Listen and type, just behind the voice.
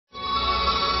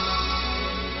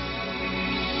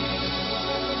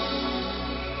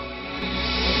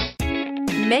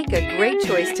Make a great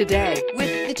choice today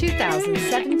with the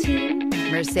 2017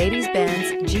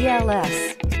 Mercedes-Benz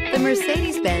GLS. The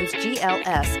Mercedes-Benz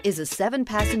GLS is a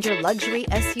 7-passenger luxury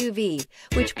SUV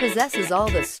which possesses all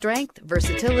the strength,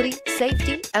 versatility,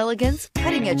 safety, elegance,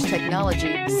 cutting-edge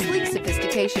technology, sleek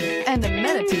sophistication, and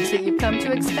amenities that you've come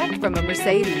to expect from a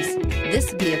Mercedes.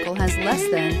 This vehicle has less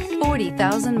than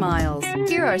 40,000 miles.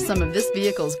 Here are some of this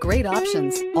vehicle's great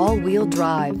options: all-wheel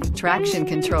drive, traction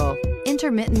control,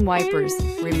 intermittent wipers,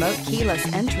 remote keyless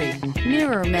entry,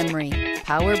 mirror memory,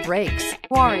 power brakes,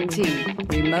 warranty,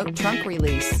 remote trunk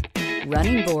release,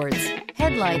 running boards,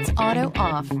 headlights auto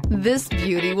off. This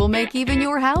beauty will make even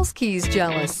your house keys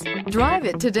jealous. Drive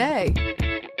it today.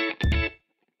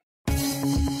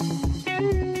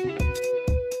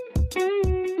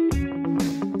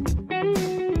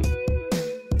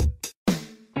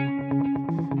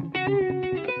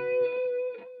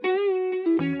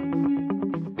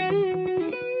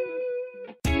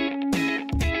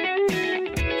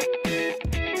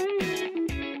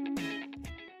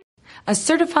 A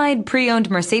certified pre-owned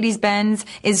Mercedes-Benz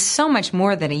is so much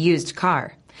more than a used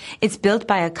car. It's built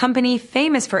by a company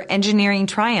famous for engineering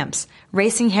triumphs,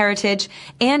 racing heritage,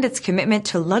 and its commitment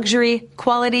to luxury,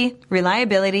 quality,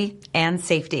 reliability, and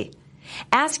safety.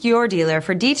 Ask your dealer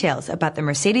for details about the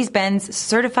Mercedes-Benz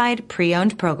Certified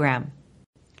Pre-Owned program.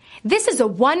 This is a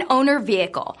one-owner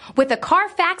vehicle with a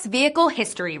CARFAX Vehicle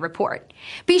History Report.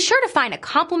 Be sure to find a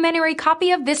complimentary copy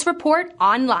of this report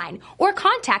online or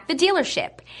contact the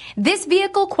dealership. This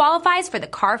vehicle qualifies for the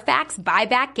CARFAX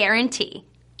buyback guarantee.